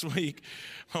died last week.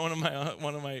 One of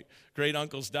my great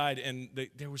uncles died, and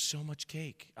there was so much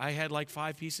cake. I had like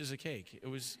 5 pieces of cake. It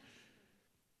was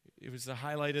the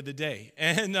highlight of the day.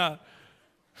 And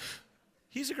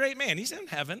he's a great man. He's in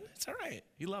heaven. It's all right.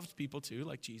 He loves people too,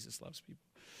 like Jesus loves people.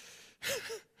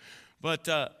 But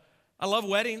I love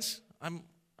weddings.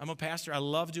 I'm a pastor. I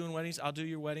love doing weddings. I'll do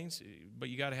your weddings, but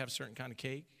you got to have a certain kind of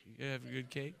cake. You got to have a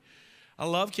good cake. I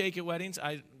love cake at weddings.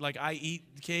 I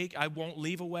eat cake. I won't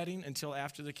leave a wedding until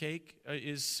after the cake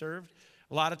is served.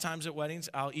 A lot of times at weddings,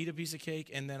 I'll eat a piece of cake,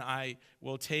 and then I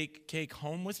will take cake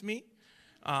home with me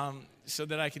so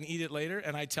that I can eat it later.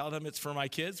 And I tell them it's for my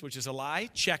kids, which is a lie.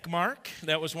 Check mark.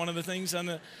 That was one of the things on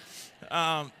the...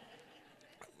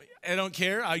 I don't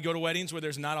care. I go to weddings where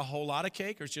there's not a whole lot of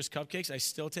cake or it's just cupcakes. I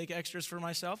still take extras for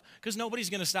myself because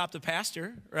nobody's going to stop the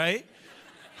pastor, right?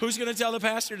 Who's going to tell the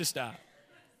pastor to stop?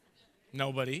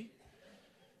 Nobody.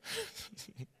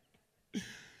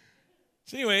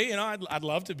 So anyway, you know, I'd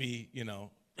love to be, you know,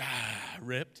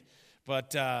 ripped,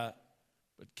 but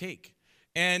cake.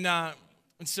 And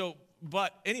so,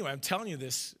 but anyway, I'm telling you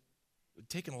this, it's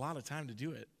taken a lot of time to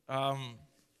do it.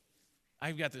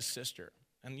 I've got this sister,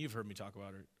 and you've heard me talk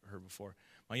about her before.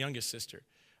 My youngest sister,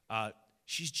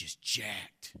 she's just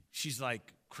jacked. She's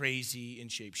like crazy in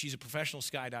shape. She's a professional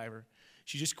skydiver.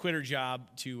 She just quit her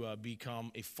job to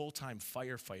become a full-time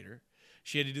firefighter.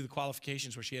 She had to do the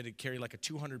qualifications where she had to carry like a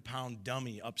 200-pound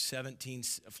dummy up 17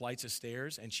 flights of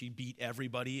stairs, and she beat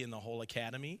everybody in the whole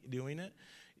academy doing it,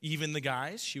 even the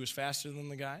guys. She was faster than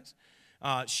the guys.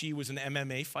 She was an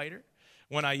MMA fighter.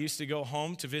 When I used to go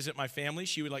home to visit my family,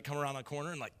 she would like come around the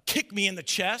corner and like kick me in the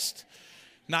chest,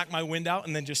 knock my wind out,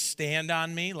 and then just stand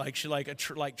on me like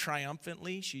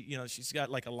triumphantly. She's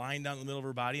got like a line down the middle of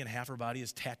her body, and half her body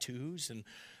is tattoos, and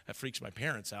that freaks my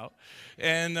parents out.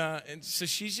 And so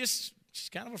she's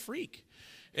kind of a freak,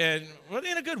 and well,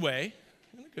 in a good way.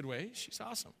 In a good way, she's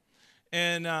awesome.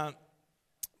 And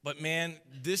but man,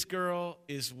 this girl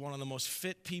is one of the most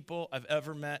fit people I've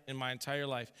ever met in my entire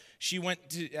life. She went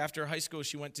to, after high school,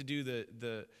 she went to do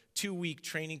the 2-week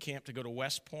training camp to go to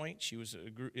West Point. She was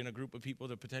in a group of people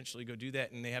to potentially go do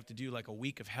that, and they have to do like a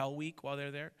week of Hell Week while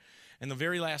they're there. And the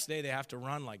very last day, they have to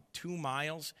run like 2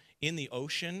 miles in the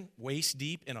ocean, waist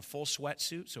deep, in a full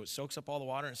sweatsuit, so it soaks up all the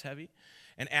water and it's heavy.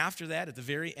 And after that, at the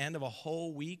very end of a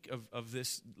whole week of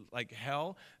this like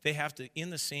hell, they have to, in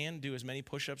the sand, do as many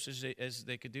push-ups as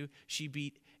they could do. She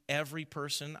beat every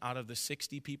person out of the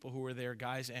 60 people who were there,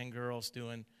 guys and girls,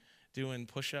 doing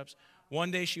push-ups.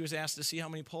 One day she was asked to see how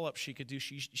many pull-ups she could do.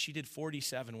 She did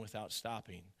 47 without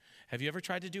stopping. Have you ever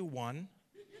tried to do 1?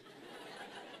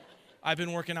 I've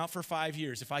been working out for 5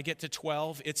 years. If I get to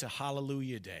 12, it's a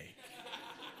hallelujah day.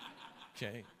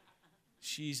 Okay?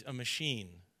 She's a machine.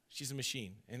 She's a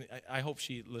machine. And I hope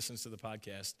she listens to the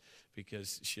podcast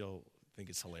because she'll think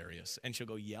it's hilarious. And she'll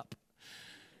go, yep.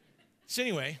 So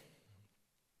anyway,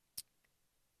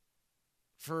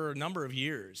 for a number of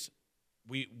years,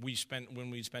 when we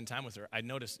spend time with her, I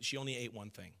noticed she only ate one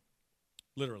thing.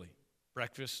 Literally.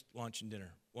 Breakfast, lunch, and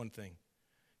dinner. One thing.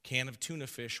 Can of tuna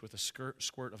fish with a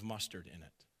squirt of mustard in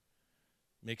it.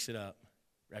 Mix it up.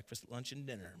 Breakfast, lunch, and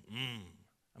dinner.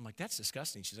 I'm like, that's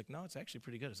disgusting. She's like, no, it's actually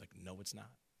pretty good. I was like, no, it's not.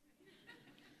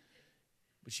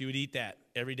 But she would eat that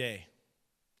every day.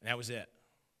 And that was it.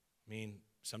 I mean,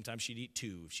 sometimes she'd eat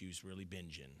 2 if she was really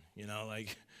binging,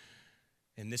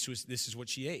 and this is what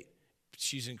she ate.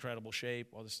 She's in incredible shape,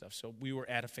 all this stuff. So we were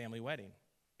at a family wedding,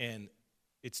 and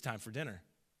it's time for dinner.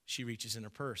 She reaches in her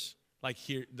purse. Like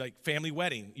family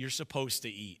wedding, you're supposed to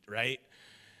eat, right?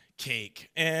 Cake.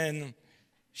 And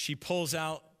she pulls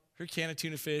out her can of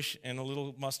tuna fish and a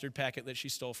little mustard packet that she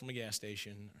stole from a gas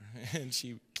station. And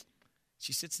she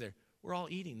sits there. We're all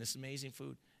eating this amazing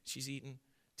food. She's eating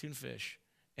tuna fish.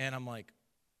 And I'm like,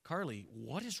 Carly,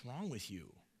 what is wrong with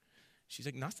you? She's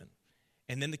like, nothing.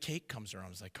 And then the cake comes around. I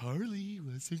was like, Carly,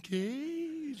 what's the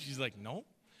cake? She's like, no.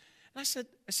 And I said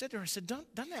to her,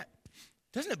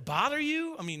 doesn't it bother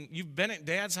you? I mean, you've been at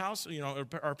Dad's house,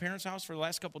 our parents' house for the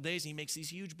last couple of days, and he makes these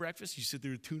huge breakfasts. You sit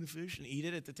there with tuna fish and eat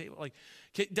it at the table. Like,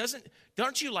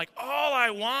 don't you like, all I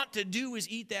want to do is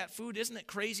eat that food? Isn't it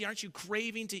crazy? Aren't you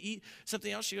craving to eat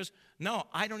something else? She goes, no,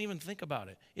 I don't even think about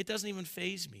it. It doesn't even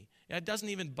faze me. It doesn't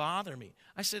even bother me.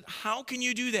 I said, how can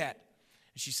you do that?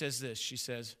 And she says this. She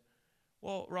says,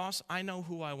 well, Ross, I know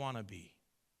who I want to be.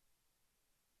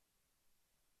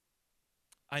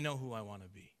 I know who I want to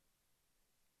be.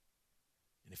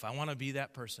 And if I want to be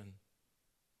that person,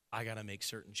 I got to make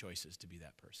certain choices to be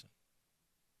that person.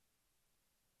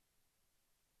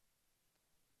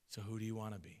 So who do you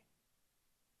want to be?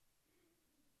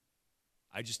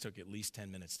 I just took at least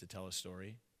 10 minutes to tell a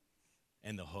story,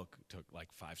 and the hook took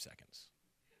like 5 seconds.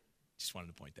 Just wanted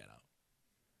to point that out.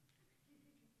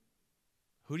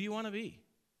 Who do you want to be?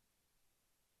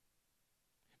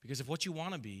 Because if what you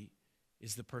want to be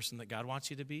is the person that God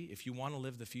wants you to be, if you want to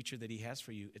live the future that he has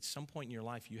for you, at some point in your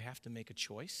life, you have to make a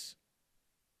choice.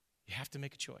 You have to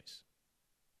make a choice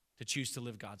to choose to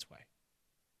live God's way.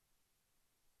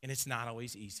 And it's not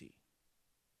always easy.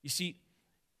 You see,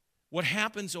 what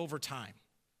happens over time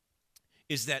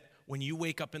is that when you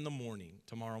wake up in the morning,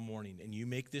 tomorrow morning, and you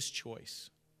make this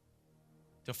choice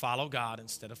to follow God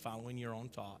instead of following your own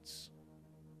thoughts,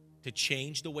 to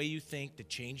change the way you think, to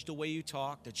change the way you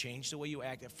talk, to change the way you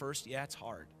act. At first, yeah, it's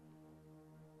hard.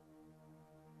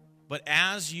 But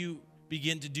as you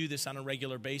begin to do this on a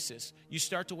regular basis, you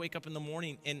start to wake up in the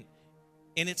morning, and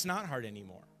it's not hard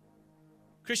anymore.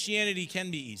 Christianity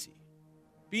can be easy.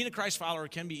 Being a Christ follower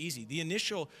can be easy. The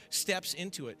initial steps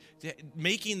into it,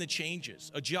 making the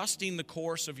changes, adjusting the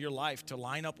course of your life to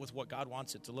line up with what God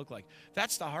wants it to look like,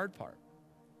 that's the hard part.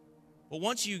 But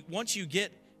once you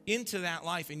get into that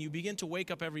life and you begin to wake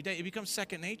up every day, it becomes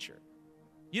second nature.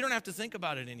 You don't have to think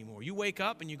about it anymore. You wake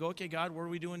up and you go, okay, God, what are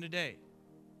we doing today?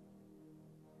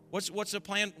 What's the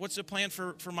plan? What's the plan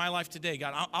for my life today?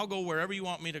 God, I'll go wherever you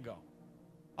want me to go.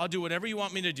 I'll do whatever you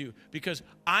want me to do because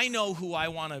I know who I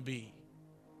want to be.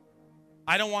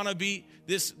 I don't want to be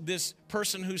this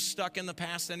person who's stuck in the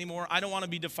past anymore. I don't want to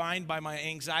be defined by my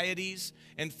anxieties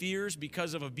and fears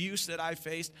because of abuse that I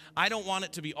faced. I don't want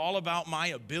it to be all about my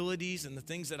abilities and the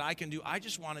things that I can do. I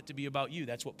just want it to be about you.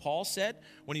 That's what Paul said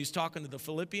when he was talking to the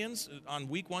Philippians on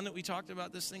week 1 that we talked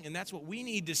about this thing. And that's what we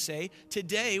need to say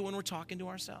today when we're talking to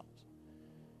ourselves.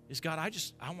 Is God,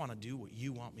 I want to do what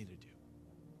you want me to do.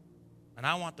 And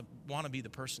I want to be the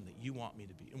person that you want me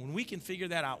to be. And when we can figure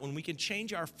that out, when we can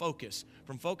change our focus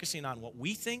from focusing on what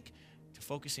we think to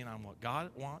focusing on what God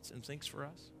wants and thinks for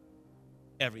us,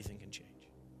 everything can change.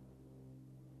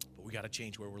 But we got to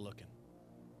change where we're looking.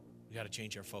 We got to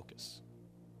change our focus.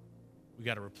 We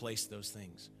got to replace those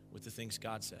things with the things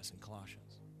God says in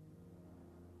Colossians.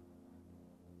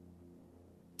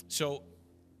 So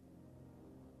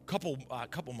a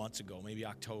couple months ago, maybe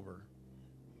October,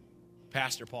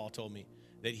 Pastor Paul told me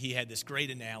that he had this great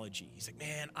analogy. He's like,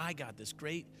 man, I got this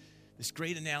great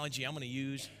analogy I'm going to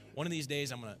use. One of these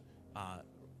days I'm going to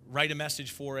write a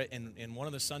message for it, and one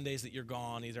of the Sundays that you're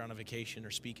gone, either on a vacation or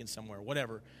speaking somewhere,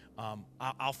 whatever,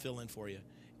 I'll fill in for you,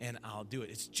 and I'll do it.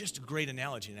 It's just a great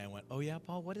analogy. And I went, oh, yeah,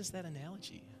 Paul, what is that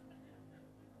analogy?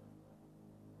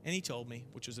 And he told me,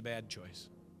 which was a bad choice,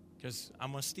 because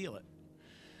I'm going to steal it.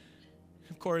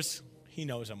 Of course, he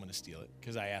knows I'm going to steal it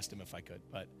because I asked him if I could,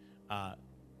 but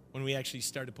when we actually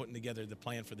started putting together the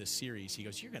plan for this series, he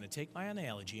goes, you're going to take my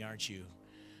analogy, aren't you?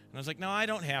 And I was like, no, I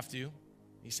don't have to.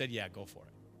 He said, yeah, go for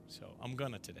it. So I'm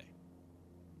going to today.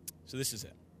 So this is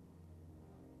it.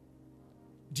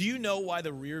 Do you know why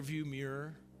the rear view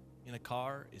mirror in a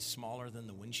car is smaller than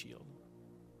the windshield?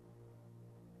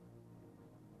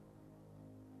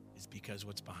 It's because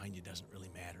what's behind you doesn't really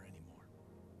matter anymore.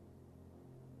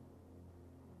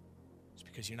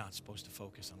 because you're not supposed to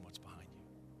focus on what's behind you.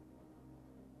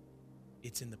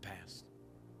 It's in the past.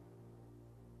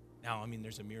 Now,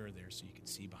 there's a mirror there so you can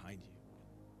see behind you.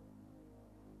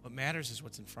 What matters is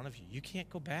what's in front of you. You can't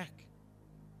go back.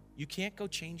 You can't go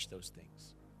change those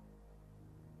things.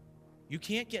 You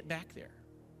can't get back there.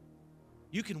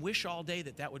 You can wish all day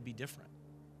that would be different.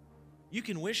 You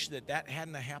can wish that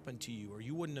hadn't happened to you or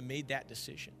you wouldn't have made that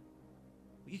decision.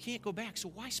 But you can't go back, so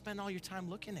why spend all your time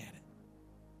looking at it?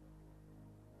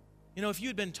 If you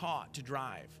had been taught to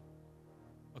drive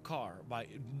a car by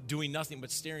doing nothing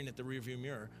but staring at the rearview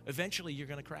mirror, eventually you're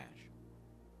going to crash.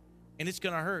 And it's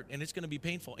going to hurt, and it's going to be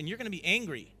painful, and you're going to be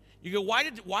angry. You go, why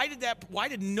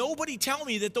did nobody tell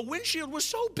me that the windshield was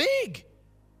so big?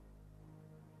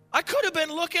 I could have been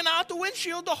looking out the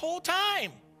windshield the whole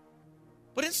time.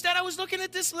 But instead I was looking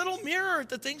at this little mirror at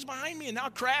the things behind me, and now I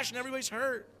crash and everybody's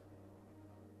hurt.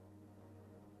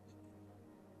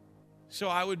 So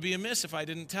I would be amiss if I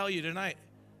didn't tell you tonight.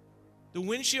 The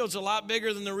windshield's a lot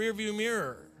bigger than the rearview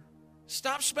mirror.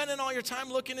 Stop spending all your time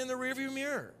looking in the rearview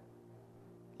mirror.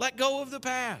 Let go of the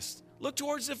past. Look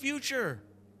towards the future.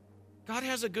 God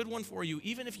has a good one for you,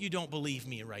 even if you don't believe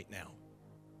me right now.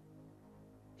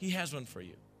 He has one for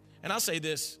you. And I'll say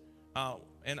this,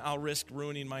 and I'll risk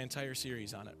ruining my entire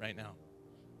series on it right now.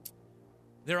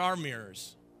 There are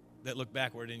mirrors that look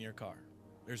backward in your car.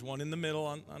 There's one in the middle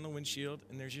on the windshield,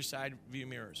 and there's your side view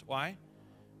mirrors. Why?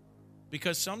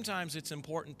 Because sometimes it's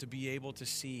important to be able to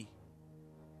see.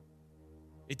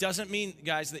 It doesn't mean,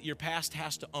 guys, that your past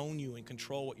has to own you and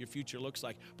control what your future looks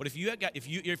like. But if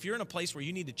you're in a place where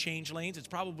you need to change lanes, it's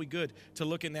probably good to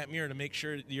look in that mirror to make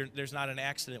sure there's not an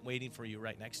accident waiting for you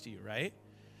right next to you, right?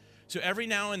 So every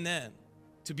now and then,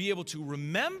 to be able to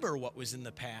remember what was in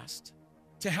the past,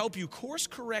 to help you course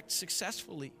correct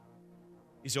successfully,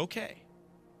 is okay.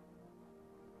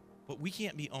 But we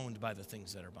can't be owned by the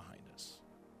things that are behind us.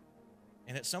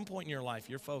 And at some point in your life,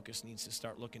 your focus needs to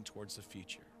start looking towards the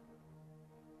future.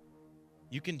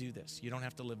 You can do this. You don't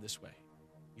have to live this way.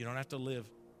 You don't have to live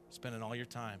spending all your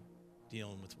time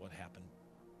dealing with what happened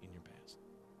in your past.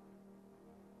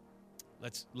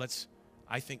 Let's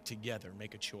I think together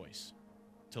make a choice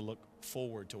to look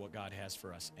forward to what God has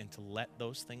for us and to let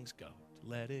those things go. To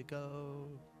let it go.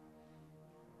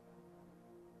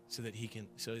 So that he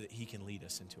can lead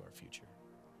us into our future.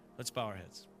 Let's bow our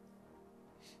heads.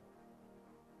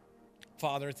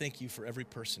 Father, thank you for every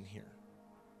person here.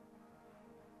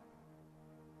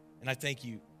 And I thank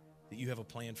you that you have a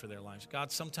plan for their lives.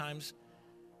 God, sometimes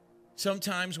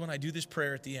when I do this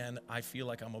prayer at the end, I feel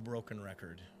like I'm a broken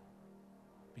record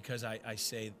because I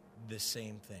say the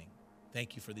same thing.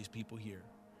 Thank you for these people here.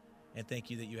 And thank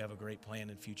you that you have a great plan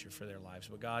and future for their lives.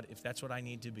 But God, if that's what I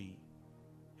need to be,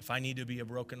 if I need to be a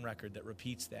broken record that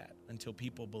repeats that until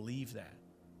people believe that,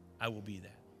 I will be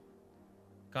that.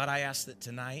 God, I ask that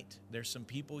tonight there's some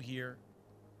people here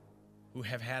who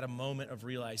have had a moment of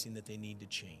realizing that they need to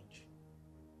change,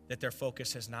 that their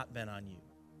focus has not been on you,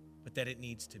 but that it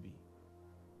needs to be,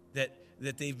 that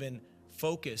they've been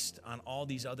focused on all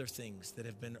these other things that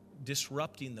have been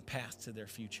disrupting the path to their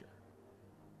future.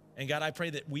 And God, I pray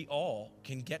that we all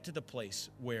can get to the place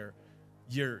where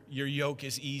your yoke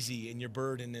is easy and your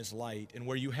burden is light, and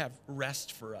where you have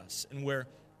rest for us, and where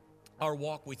our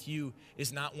walk with you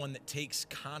is not one that takes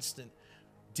constant,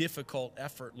 difficult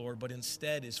effort, Lord, but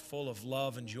instead is full of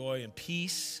love and joy and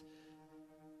peace.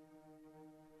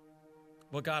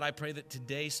 Well, God, I pray that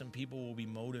today some people will be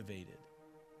motivated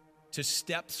to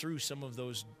step through some of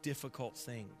those difficult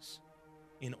things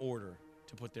in order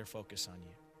to put their focus on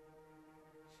you.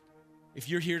 If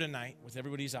you're here tonight with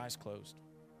everybody's eyes closed,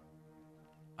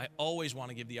 I always want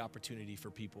to give the opportunity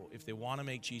for people, if they want to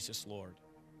make Jesus Lord,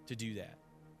 to do that.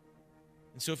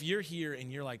 And so if you're here and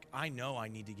you're like, I know I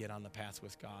need to get on the path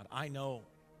with God. I know,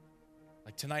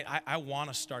 like tonight, I want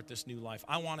to start this new life.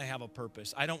 I want to have a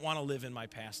purpose. I don't want to live in my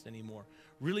past anymore.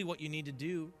 Really what you need to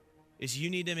do is you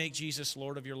need to make Jesus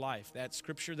Lord of your life. That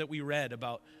scripture that we read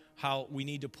about how we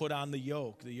need to put on the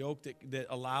yoke that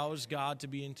allows God to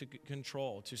be into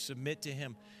control, to submit to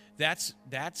him. That's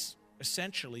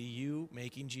essentially you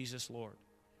making Jesus Lord.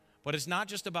 But it's not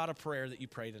just about a prayer that you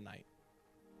pray tonight.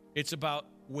 It's about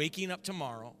waking up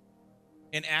tomorrow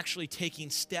and actually taking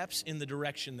steps in the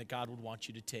direction that God would want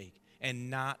you to take, and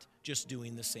not just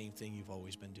doing the same thing you've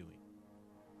always been doing.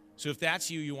 So if that's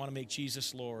you, you want to make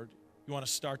Jesus Lord, you want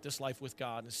to start this life with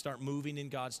God and start moving in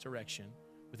God's direction,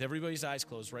 with everybody's eyes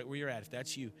closed right where you're at. If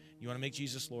that's you, you want to make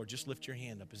Jesus Lord, just lift your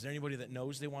hand up. Is there anybody that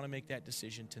knows they want to make that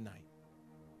decision tonight?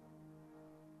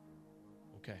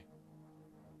 Okay.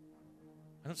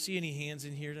 I don't see any hands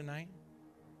in here tonight,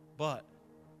 but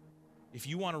If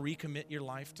you want to recommit your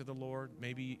life to the Lord,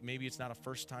 maybe it's not a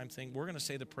first-time thing, we're going to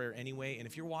say the prayer anyway. And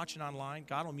if you're watching online,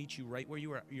 God will meet you right where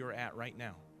you're at right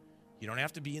now. You don't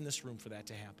have to be in this room for that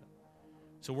to happen.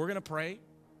 So we're going to pray,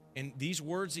 and these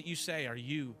words that you say are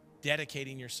you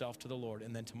dedicating yourself to the Lord.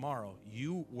 And then tomorrow,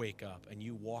 you wake up and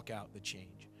you walk out the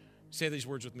change. Say these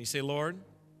words with me. Say, Lord,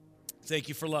 thank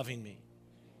you for loving me.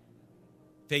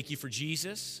 Thank you for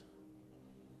Jesus,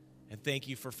 and thank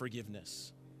you for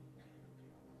forgiveness.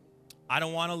 I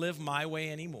don't want to live my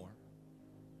way anymore.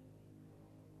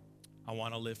 I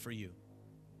want to live for you.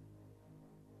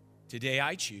 Today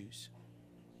I choose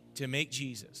to make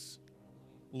Jesus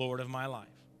Lord of my life.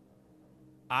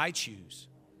 I choose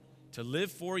to live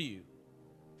for you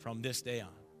from this day on.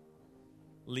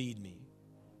 Lead me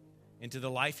into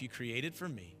the life you created for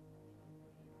me.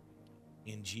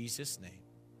 In Jesus' name,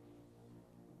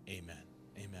 amen.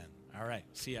 Amen. All right,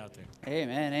 see you out there.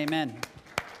 Amen, amen.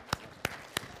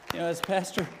 You know, as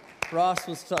Pastor Ross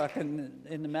was talking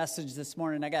in the message this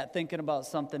morning, I got thinking about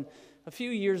something. A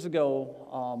few years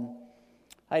ago,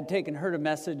 I'd heard a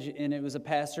message, and it was a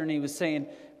pastor, and he was saying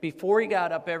before he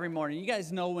got up every morning, you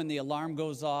guys know when the alarm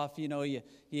goes off, you know, you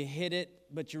hit it,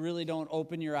 but you really don't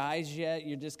open your eyes yet.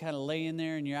 You're just kind of laying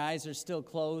there, and your eyes are still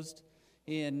closed.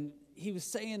 And he was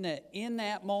saying that in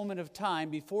that moment of time,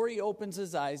 before he opens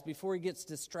his eyes, before he gets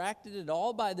distracted at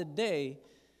all by the day,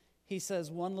 he says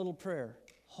one little prayer,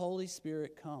 Holy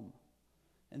Spirit, come.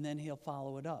 And then he'll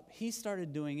follow it up. He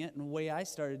started doing it, and the way I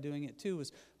started doing it too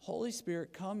was, Holy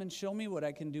Spirit, come and show me what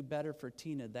I can do better for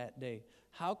Tina that day.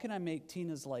 How can I make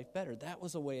Tina's life better? That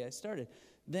was the way I started.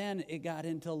 Then it got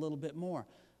into a little bit more.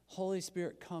 Holy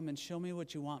Spirit, come and show me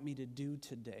what you want me to do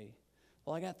today.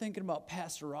 Well, I got thinking about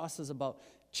Pastor Ross's about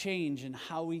change and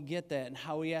how we get that and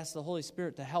how we ask the Holy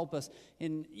Spirit to help us.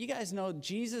 And you guys know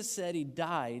Jesus said he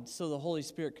died so the Holy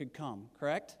Spirit could come,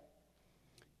 correct?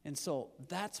 And so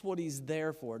that's what he's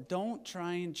there for. Don't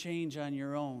try and change on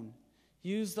your own.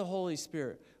 Use the Holy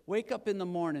Spirit. Wake up in the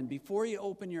morning. Before you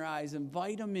open your eyes,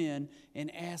 invite him in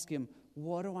and ask him,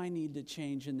 what do I need to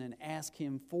change? And then ask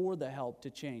him for the help to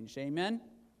change. Amen?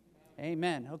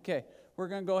 Amen. Okay, we're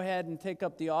going to go ahead and take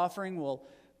up the offering. We'll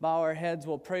bow our heads,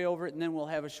 we'll pray over it, and then we'll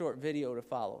have a short video to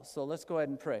follow. So let's go ahead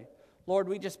and pray. Lord,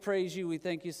 we just praise you. We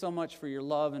thank you so much for your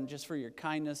love and just for your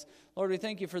kindness. Lord, we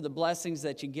thank you for the blessings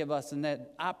that you give us and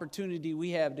that opportunity we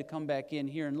have to come back in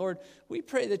here. And Lord, we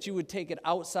pray that you would take it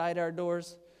outside our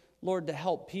doors, Lord, to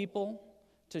help people,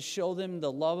 to show them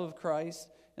the love of Christ,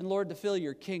 and Lord, to fill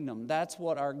your kingdom. That's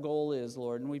what our goal is,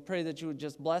 Lord. And we pray that you would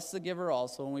just bless the giver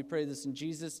also, and we pray this in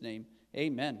Jesus' name.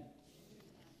 Amen.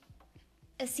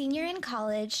 A senior in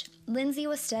college, Lindsay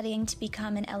was studying to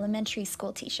become an elementary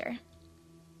school teacher.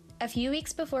 A few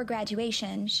weeks before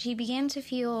graduation, she began to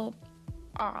feel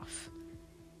off.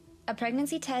 A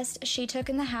pregnancy test she took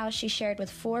in the house she shared with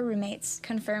 4 roommates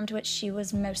confirmed what she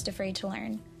was most afraid to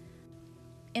learn.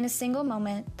 In a single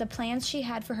moment, the plans she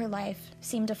had for her life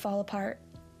seemed to fall apart.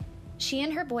 She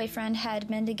and her boyfriend had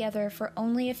been together for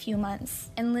only a few months,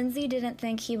 and Lindsay didn't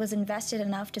think he was invested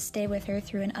enough to stay with her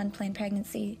through an unplanned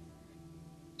pregnancy.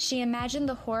 She imagined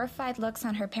the horrified looks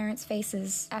on her parents'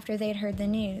 faces after they'd heard the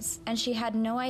news, and she had no idea